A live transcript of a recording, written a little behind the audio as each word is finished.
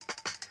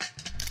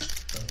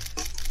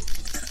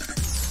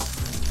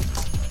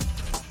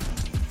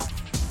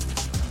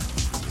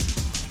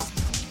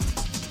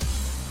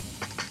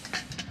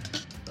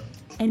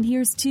And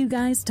here's two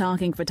guys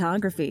talking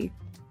photography,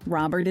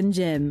 Robert and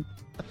Jim.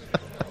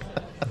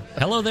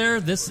 Hello there,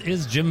 this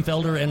is Jim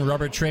Felder and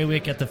Robert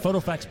Trawick at the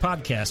PhotoFax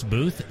podcast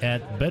booth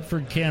at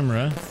Bedford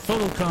Camera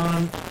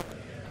PhotoCon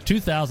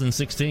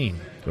 2016.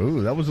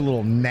 Ooh, that was a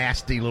little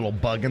nasty little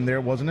bug in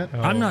there, wasn't it?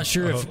 I'm not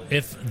sure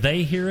if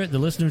they hear it, the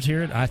listeners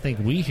hear it. I think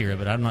we hear it,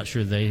 but I'm not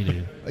sure they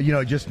do.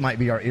 It just might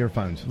be our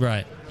earphones.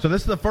 Right. So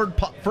this is the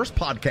first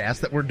podcast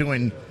that we're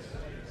doing.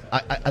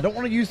 I don't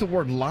want to use the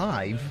word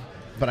live,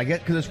 but I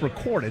get because it's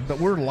recorded, but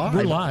we're live.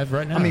 We're live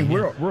right now. I mean,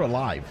 yeah. we're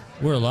alive.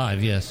 We're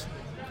alive, yes.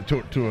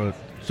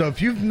 So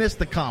if you've missed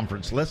the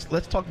conference, let's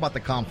talk about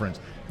the conference.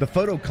 The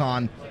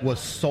PhotoCon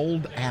was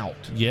sold out.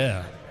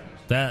 Yeah.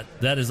 That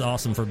is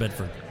awesome for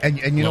Bedford. And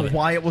you know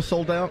why it was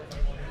sold out?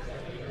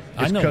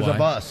 I know because why.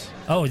 of us.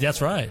 Oh,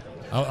 that's right.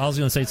 I was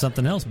going to say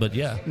something else, but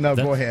yeah. No,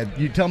 go ahead.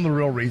 You tell them the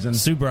real reason.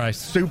 Sue Bryce.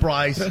 Sue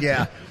Bryce,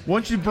 yeah.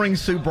 Once you bring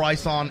Sue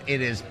Bryce on, it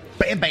is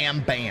bam,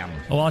 bam, bam.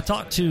 Well, I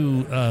talked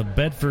to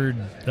Bedford.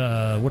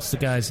 What's the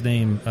guy's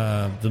name?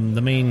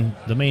 The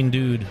main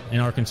dude in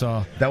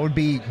Arkansas. That would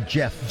be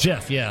Jeff.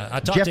 Jeff, yeah. I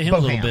talked to him a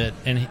little bit,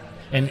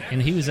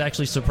 and he was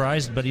actually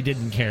surprised, but he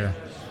didn't care.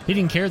 He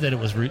didn't care that it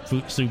was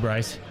Sue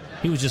Bryce.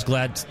 He was just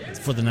glad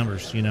for the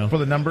numbers, you know. For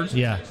the numbers?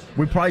 Yeah.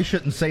 We probably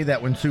shouldn't say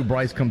that when Sue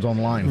Bryce comes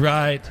online.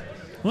 Right.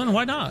 Well,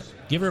 why not?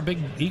 Give her a big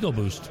ego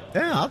boost.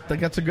 Yeah, I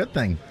think that's a good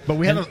thing. But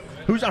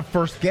who's our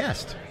first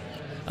guest?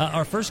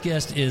 Our first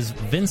guest is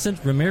Vincent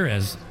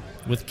Ramirez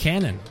with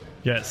Canon.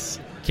 Yes.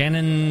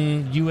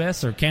 Canon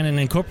US or Canon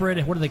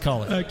Incorporated? What do they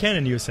call it?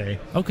 Canon USA.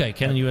 Okay,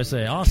 Canon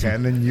USA. Awesome.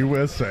 Canon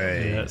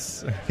USA.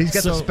 Yes. He's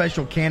got the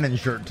special Canon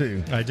shirt,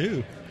 too. I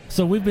do.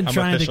 So we've been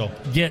trying official.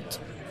 to get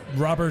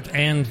Robert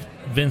and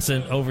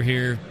Vincent over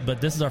here,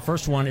 but this is our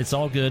first one. It's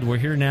all good. We're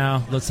here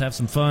now. Let's have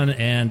some fun.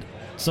 And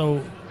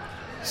so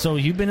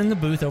you've been in the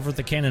booth over at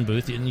the Canon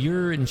booth, and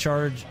you're in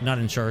charge, not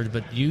in charge,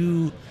 but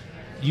you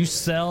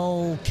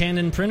sell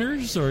Canon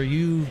printers, or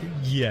you?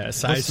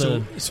 Yes, I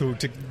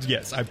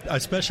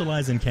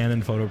specialize in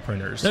Canon photo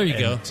printers. There you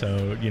go.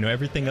 So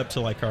everything up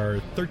to like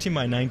our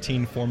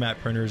 13x19 format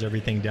printers,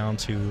 everything down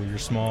to your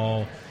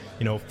small,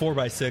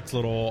 4x6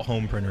 little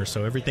home printers.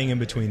 So everything in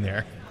between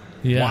there.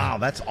 Yeah. Wow,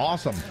 that's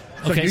awesome.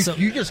 So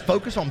you just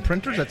focus on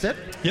printers, that's it?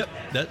 Yep,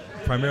 that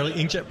primarily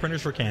inkjet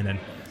printers for Canon.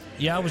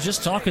 Yeah, I was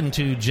just talking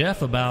to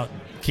Jeff about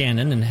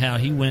Canon and how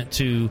he went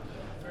to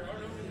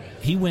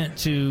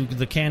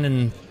the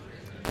Canon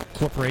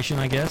Corporation,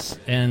 I guess,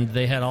 and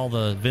they had all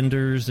the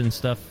vendors and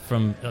stuff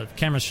from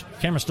camera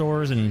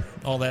stores and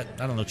all that.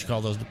 I don't know what you call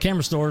those, but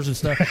camera stores and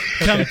stuff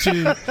come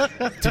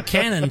to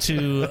Canon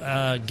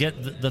to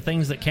get the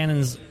things that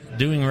Canon's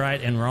doing right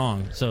and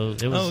wrong. So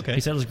it was. He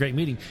said it was a great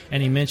meeting,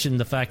 and he mentioned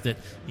the fact that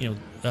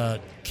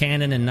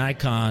Canon and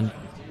Nikon.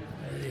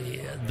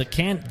 The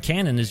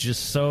Canon is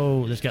just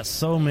so. It's got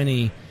so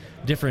many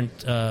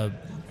different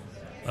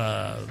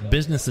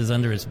businesses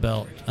under its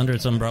belt, under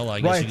its umbrella.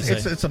 I guess you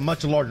could say. It's a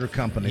much larger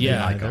company.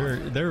 Yeah,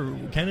 than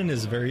Nikon. Canon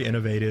is very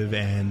innovative,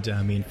 and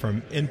I mean,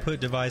 from input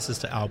devices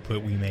to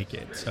output, we make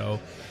it. So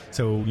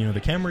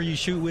the camera you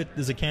shoot with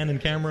is a Canon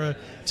camera.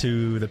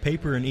 To the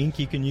paper and ink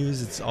you can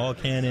use, it's all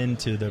Canon.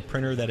 To the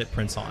printer that it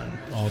prints on,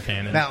 all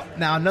Canon. Now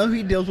I know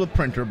he deals with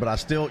printer, but I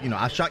still,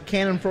 I shot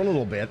Canon for a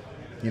little bit.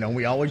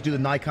 We always do the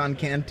Nikon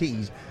Canon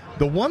tease.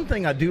 The one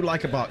thing I do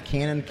like about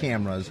Canon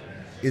cameras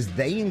is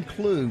they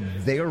include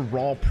their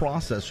raw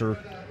processor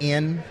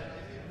in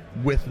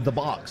with the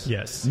box.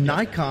 Yes.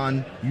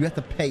 Nikon, you have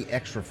to pay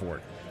extra for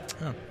it.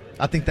 Oh.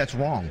 I think that's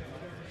wrong.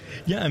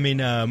 Yeah, I mean,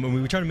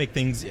 we try to make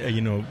things,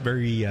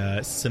 very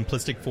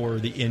simplistic for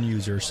the end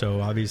user.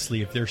 So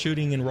obviously, if they're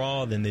shooting in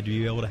RAW, then they'd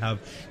be able to have,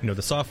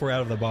 the software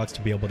out of the box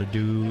to be able to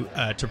do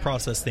to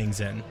process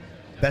things in.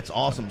 That's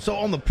awesome. So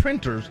on the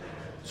printers,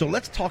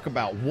 let's talk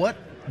about what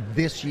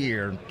this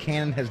year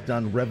Canon has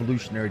done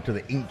revolutionary to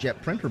the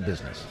inkjet printer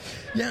business.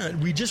 Yeah,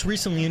 we just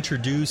recently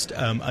introduced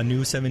a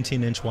new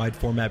 17-inch wide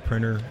format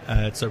printer.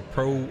 It's a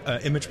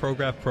Image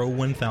ProGraph Pro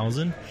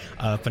 1000,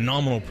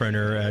 phenomenal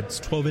printer. It's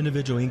 12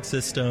 individual ink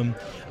system.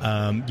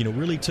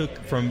 Really took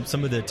from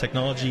some of the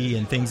technology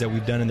and things that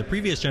we've done in the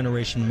previous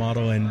generation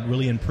model and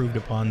really improved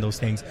upon those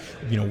things.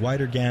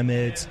 Wider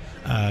gamuts,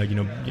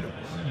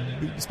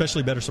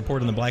 especially better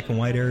support in the black and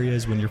white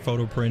areas when you're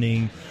photo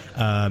printing.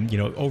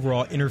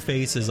 Overall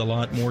interface is a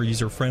lot more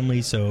user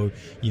friendly. So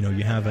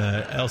you have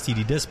a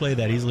LCD display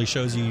that easily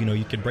shows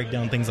you can break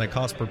down things like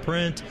cost per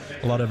print,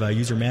 a lot of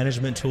user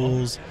management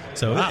tools.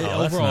 So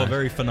overall, nice. A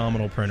very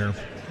phenomenal printer.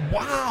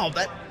 Wow,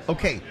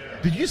 okay.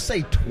 Did you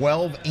say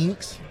 12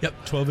 inks? Yep,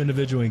 12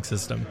 individual ink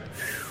system.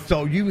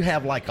 So you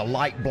have like a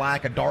light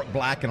black, a dark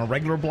black, and a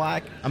regular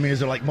black? I mean, is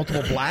there like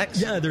multiple blacks?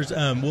 Yeah, there's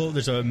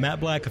a matte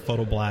black, a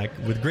photo black.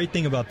 The great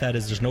thing about that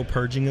is there's no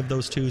purging of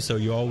those two, so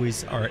you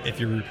always are, if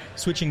you're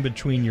switching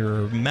between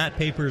your matte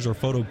papers or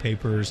photo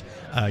papers,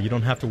 you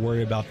don't have to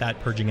worry about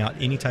that purging out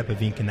any type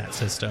of ink in that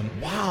system.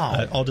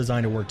 Wow. All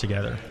designed to work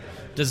together.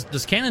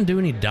 Does Canon do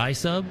any dye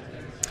sub?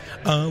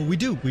 We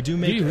do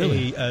make you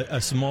really?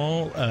 a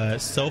small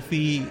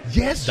selfie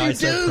Yes, you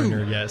die-set do.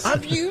 printer. Yes,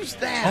 I've used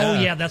that. Oh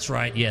yeah, that's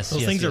right. Yes,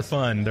 those yes, things yes. are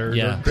fun. They're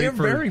Yeah. great They're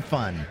for, very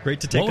fun.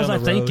 great to take What was on I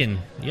the road. thinking?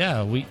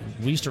 Yeah, we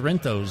used to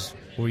rent those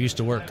where we used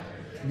to work.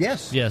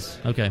 Yes. Yes.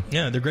 Okay.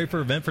 Yeah, they're great for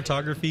event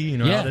photography.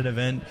 Yeah. Out at an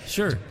event.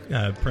 Sure.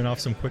 Print off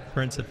some quick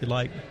prints if you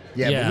like.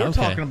 Yeah, Yeah, but we're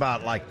okay. talking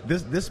about like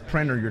this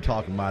printer you're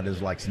talking about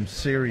is like some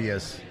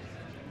serious.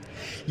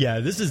 Yeah,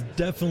 this is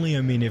definitely,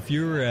 I mean, if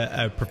you're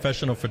a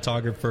professional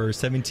photographer,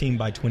 17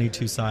 by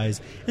 22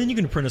 size, then you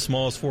can print as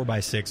small as 4 by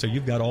 6, so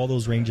you've got all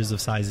those ranges of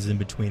sizes in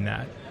between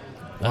that.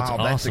 That's Wow,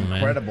 awesome, that's man.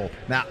 incredible.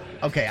 Now,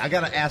 okay, I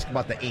got to ask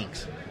about the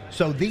inks.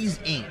 So these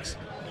inks,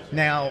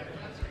 now,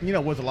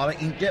 with a lot of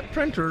inkjet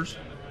printers,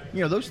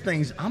 those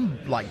things, I'm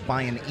like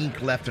buying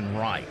ink left and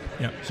right.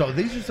 Yeah. So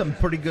these are some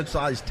pretty good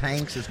sized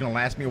tanks. It's going to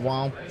last me a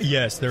while.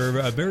 Yes, they're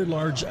a very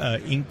large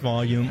ink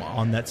volume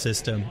on that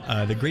system.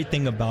 The great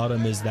thing about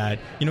them is that,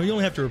 you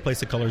only have to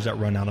replace the colors that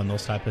run out on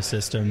those type of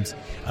systems.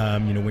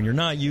 When you're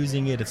not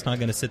using it, it's not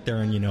going to sit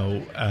there and,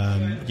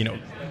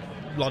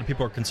 a lot of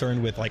people are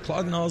concerned with like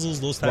clog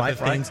nozzles, those type of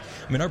things.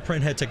 I mean, our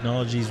print head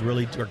technology is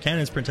really, or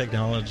Canon's print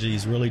technology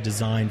is really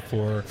designed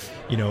for,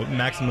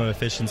 maximum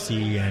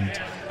efficiency and,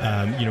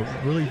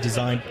 really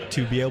designed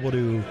to be able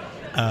to,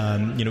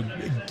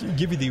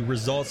 give you the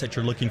results that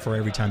you're looking for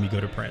every time you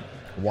go to print.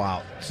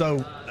 Wow.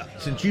 So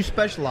since you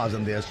specialize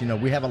in this,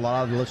 we have a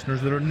lot of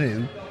listeners that are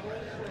new.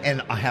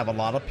 And I have a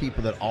lot of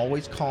people that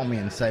always call me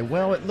and say,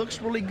 well, it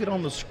looks really good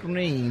on the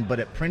screen, but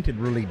it printed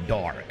really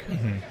dark.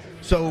 Mm-hmm.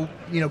 So,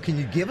 can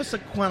you give us a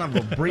kind of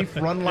a brief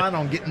run line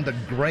on getting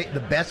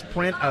the best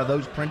print out of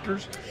those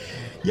printers?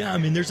 Yeah, I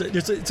mean,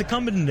 it's a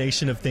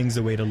combination of things,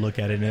 the way to look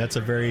at it, and that's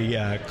a very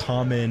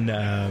common,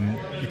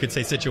 you could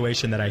say,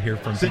 situation that I hear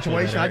from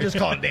situation. people. I just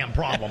call it a damn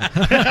problem.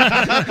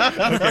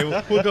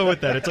 Okay, we'll go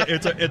with that.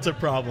 It's a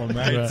problem,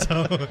 right?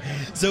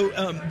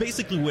 So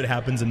basically, what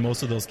happens in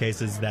most of those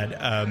cases that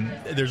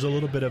there's a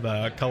little bit of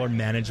a color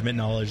management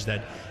knowledge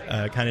that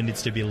kind of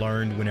needs to be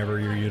learned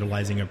whenever you're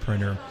utilizing a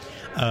printer.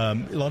 A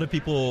lot of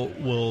people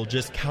will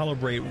just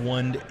calibrate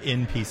one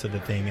end piece of the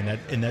thing,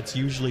 and that's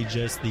usually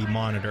just the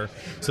monitor.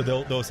 So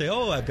they'll say,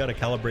 "Oh, I've got a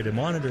calibrated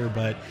monitor,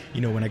 but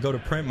when I go to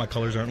print, my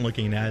colors aren't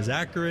looking as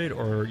accurate,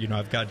 or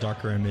I've got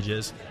darker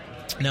images."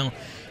 Now,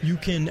 you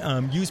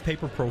can use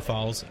paper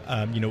profiles.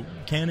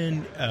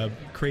 Canon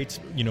creates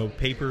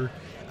paper.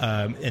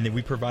 And then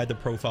we provide the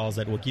profiles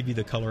that will give you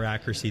the color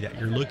accuracy that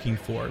you're looking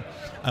for.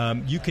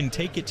 You can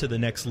take it to the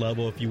next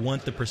level if you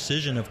want the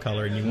precision of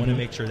color and you want to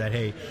make sure that,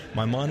 hey,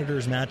 my monitor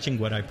is matching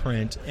what I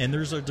print. And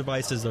there's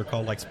devices, they're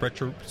called like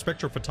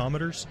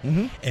spectrophotometers.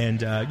 And,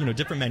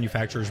 different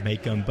manufacturers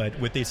make them. But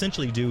what they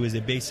essentially do is they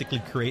basically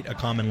create a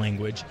common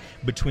language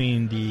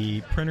between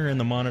the printer and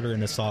the monitor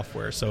and the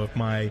software. So if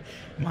my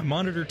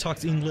monitor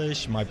talks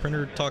English, my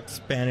printer talks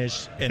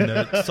Spanish, and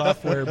the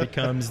software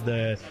becomes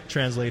the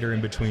translator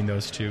in between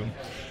those two.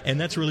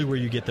 And that's really where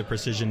you get the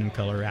precision and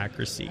color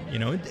accuracy.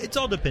 It's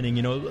all depending.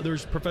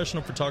 There's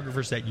professional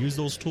photographers that use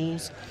those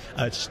tools.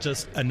 It's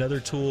just another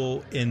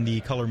tool in the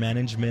color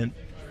management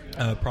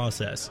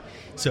process.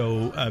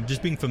 So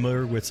just being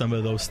familiar with some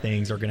of those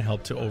things are going to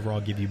help to overall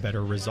give you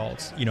better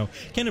results.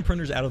 Canon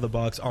printers out of the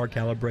box are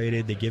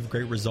calibrated. They give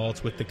great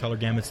results with the color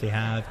gamuts they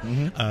have.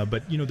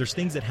 But there's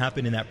things that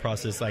happen in that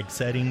process, like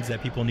settings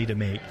that people need to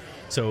make.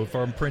 So if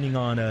I'm printing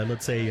on,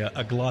 let's say,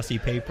 a glossy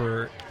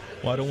paper,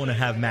 well, I don't want to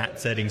have matte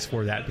settings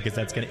for that because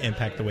that's going to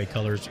impact the way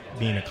colors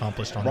being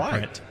accomplished on the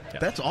print. Yeah.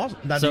 That's awesome.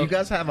 Now, So- do you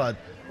guys have a...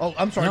 Oh,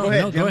 I'm sorry. No, go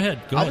ahead. no, Jim. go ahead.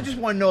 Go I ahead. just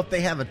want to know if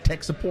they have a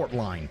tech support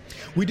line.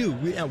 We do.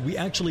 We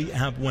actually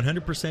have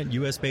 100%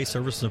 US-based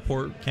service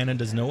support. Canon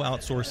does no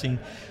outsourcing.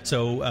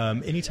 So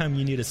anytime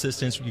you need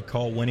assistance, you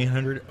call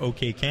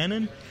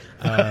 1-800-OK-CANON.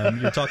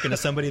 You're talking to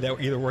somebody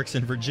that either works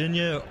in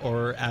Virginia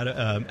or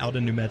out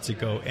in New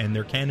Mexico, and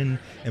they're Canon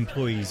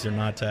employees. They're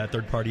not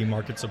third-party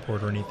market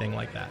support or anything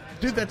like that.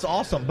 Dude, that's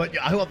awesome. But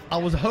I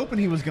was hoping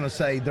he was going to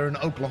say they're in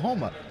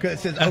Oklahoma because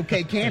it says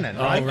OK Canon,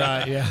 right? Oh,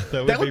 right, yeah.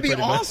 That would be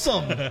pretty much-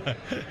 awesome.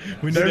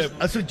 We need There's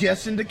to- a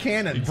suggestion to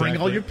Canon. Bring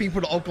all Exactly. your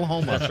people to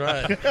Oklahoma. That's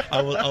right.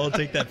 I will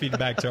take that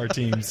feedback to our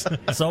teams.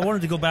 So I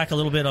wanted to go back a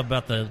little bit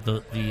about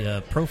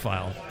the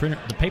profile, the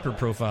paper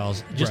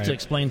profiles, just to Right.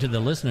 explain to the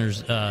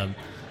listeners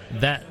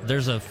that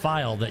there's a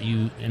file that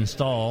you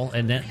install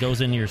and that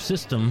goes in your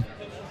system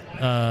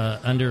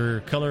under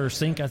Color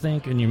Sync, I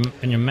think, in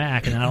your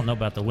Mac, and I don't know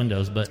about the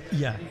Windows, but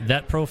Yeah.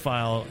 that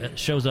profile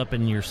shows up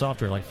in your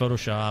software like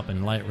Photoshop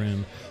and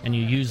Lightroom, and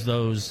you use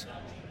those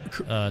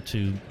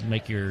to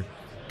make your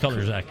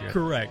colors accurate.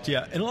 Correct,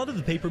 yeah. And a lot of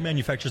the paper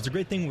manufacturers, the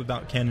great thing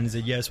about Canon is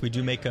that, yes, we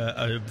do make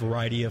a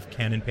variety of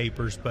Canon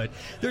papers, but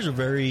there's a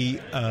very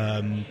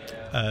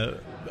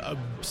a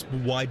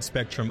wide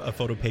spectrum of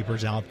photo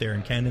papers out there,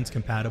 and Canon's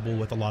compatible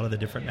with a lot of the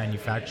different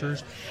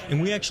manufacturers.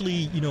 And we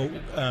actually,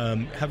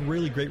 have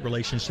really great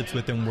relationships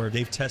with them where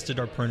they've tested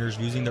our printers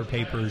using their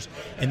papers,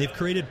 and they've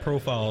created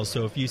profiles.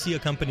 So if you see a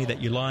company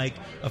that you like,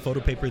 a photo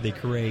paper they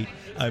create,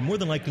 more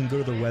than likely you can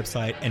go to their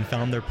website and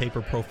found their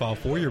paper profile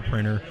for your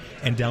printer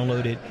and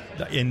download it.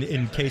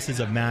 In cases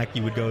of Mac,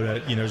 you would go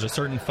to, there's a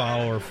certain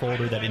file or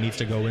folder that it needs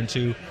to go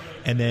into.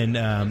 And then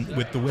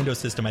with the Windows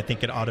system, I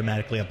think it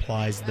automatically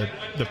applies the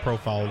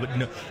profile.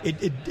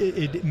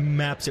 It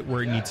maps it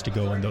where it needs to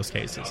go in those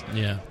cases.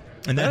 Yeah.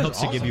 And that helps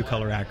awesome. to give you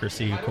color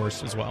accuracy, of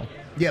course, as well.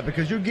 Yeah,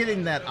 because you're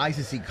getting that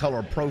ICC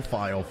color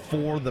profile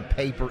for the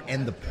paper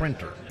and the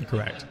printer.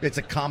 Correct. It's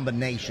a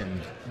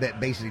combination that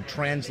basically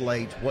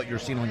translates what you're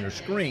seeing on your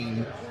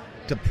screen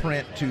to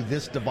print to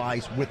this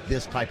device with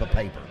this type of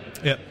paper.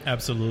 Yep,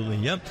 absolutely.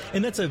 Yep.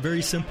 And that's a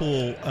very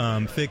simple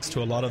fix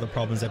to a lot of the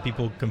problems that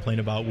people complain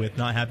about with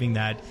not having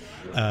that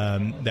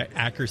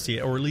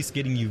accuracy, or at least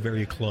getting you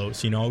very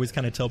close. I always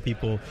kind of tell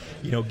people,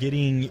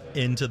 getting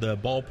into the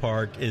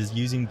ballpark is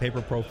using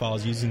paper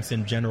profiles, using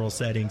some general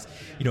settings.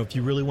 If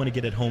you really want to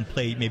get at home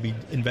plate, maybe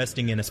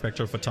investing in a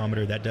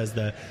spectrophotometer that does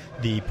the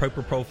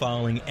paper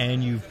profiling,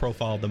 and you've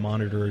profiled the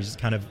monitor is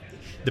kind of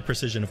the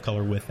precision of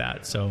color with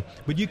that. So,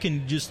 but you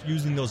can just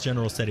using those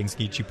general settings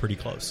get you pretty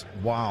close.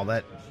 Wow,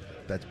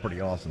 that's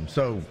pretty awesome.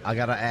 So I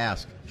gotta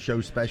ask,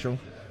 show special?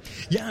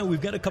 Yeah,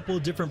 we've got a couple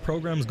of different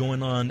programs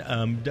going on.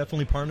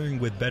 Definitely partnering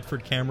with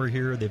Bedford Camera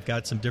here. They've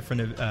got some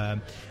different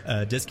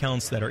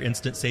discounts that are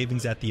instant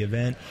savings at the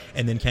event.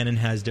 And then Canon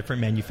has different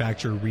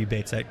manufacturer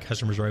rebates that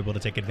customers are able to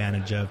take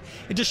advantage of.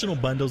 Additional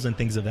bundles and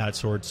things of that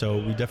sort. So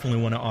we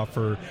definitely want to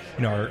offer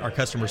our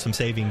customers some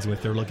savings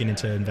if they're looking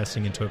into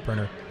investing into a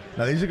printer.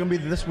 Now, these are going to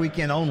be this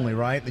weekend only,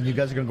 right? Then you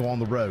guys are going to go on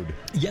the road.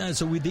 Yeah,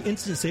 so with the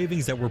instant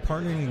savings that we're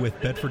partnering with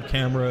Bedford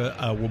Camera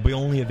will be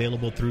only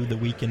available through the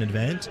weekend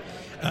event.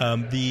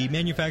 The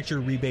manufacturer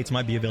rebates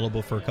might be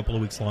available for a couple of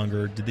weeks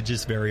longer. They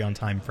just vary on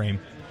time frame.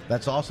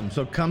 That's awesome.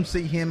 So come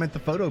see him at the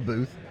photo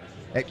booth,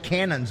 at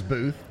Canon's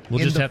booth,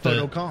 We'll in just the have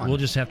PhotoCon. We'll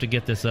just have to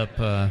get this up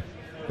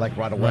like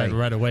right away.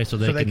 right away so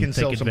they can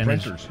sell take some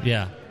advantage. printers.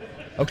 Yeah.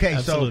 Okay,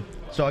 Absolutely.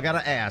 so I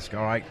got to ask,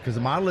 all right, because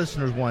my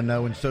listeners want to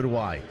know, and so do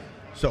I.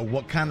 So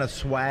what kind of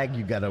swag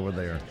you got over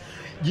there?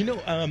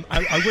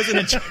 I wasn't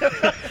in charge.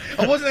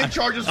 I wasn't in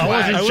charge of swag.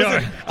 I wasn't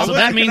sure. So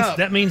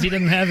that means he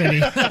didn't have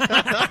any.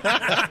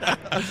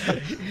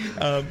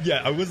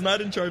 I was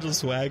not in charge of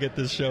swag at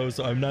this show,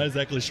 so I'm not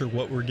exactly sure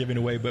what we're giving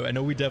away, but I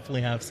know we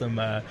definitely have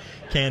some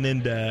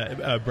Canon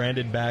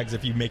branded bags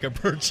if you make a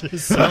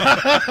purchase.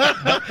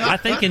 I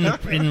think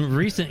in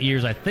recent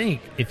years,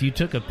 if you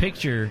took a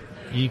picture,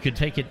 you could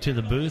take it to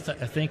the booth,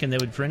 I think, and they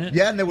would print it?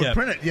 Yeah, and they would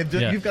print it. You've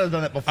guys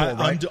done that before,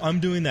 right? I'm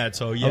doing that,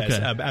 so yes,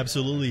 Okay.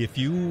 Absolutely. If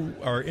you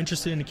are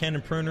interested in a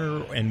Canon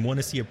printer and want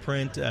to see a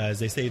print, as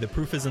they say, the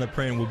proof is in the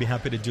print, we'll be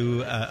happy to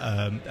do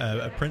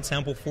a print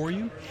sample for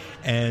you,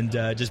 and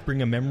just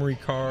bring a memory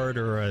card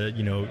or a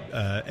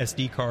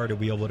SD card to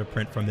be able to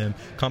print from them.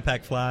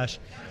 Compact flash.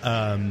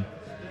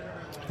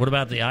 What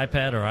about the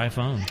iPad or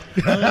iPhone?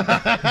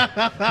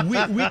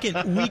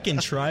 We can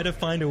try to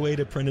find a way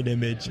to print an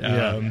image.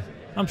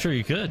 I'm sure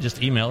you could.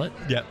 Just email it.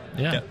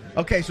 Yeah.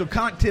 Okay, so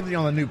connectivity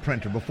on the new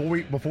printer. Before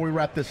we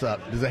wrap this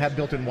up, does it have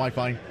built-in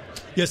Wi-Fi?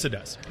 Yes, it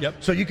does. Yep.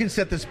 So you can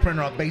set this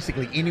printer up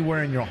basically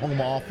anywhere in your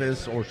home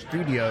office or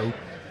studio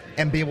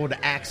and be able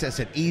to access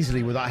it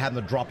easily without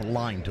having to drop a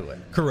line to it.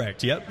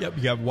 Correct. Yep.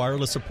 You have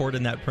wireless support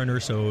in that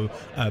printer, so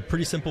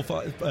pretty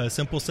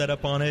simple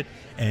setup on it,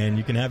 and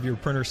you can have your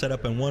printer set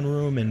up in one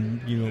room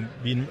and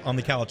be on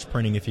the couch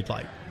printing if you'd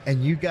like.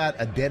 And you got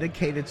a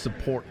dedicated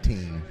support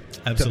team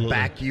Absolutely. to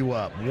back you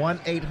up.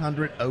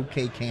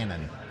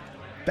 1-800-OK-Canon.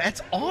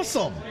 That's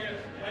awesome.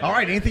 All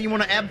right, anything you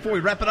want to add before we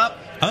wrap it up?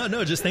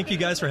 No, just thank you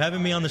guys for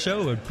having me on the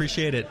show. I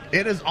appreciate it.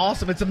 It is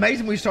awesome. It's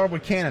amazing we started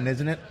with Canon,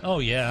 isn't it? Oh,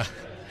 yeah.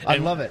 I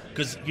love it.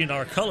 Because,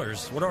 our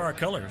colors. What are our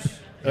colors?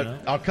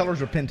 Our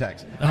colors are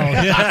Pentax. Oh,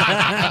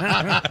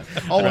 yeah.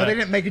 Well, they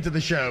didn't make it to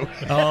the show.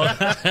 Oh.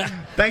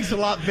 Thanks a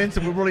lot,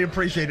 Vincent. We really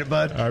appreciate it,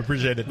 bud. I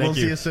appreciate it. We'll Thank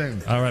you. see you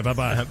soon. All right,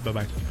 bye-bye.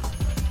 Bye-bye.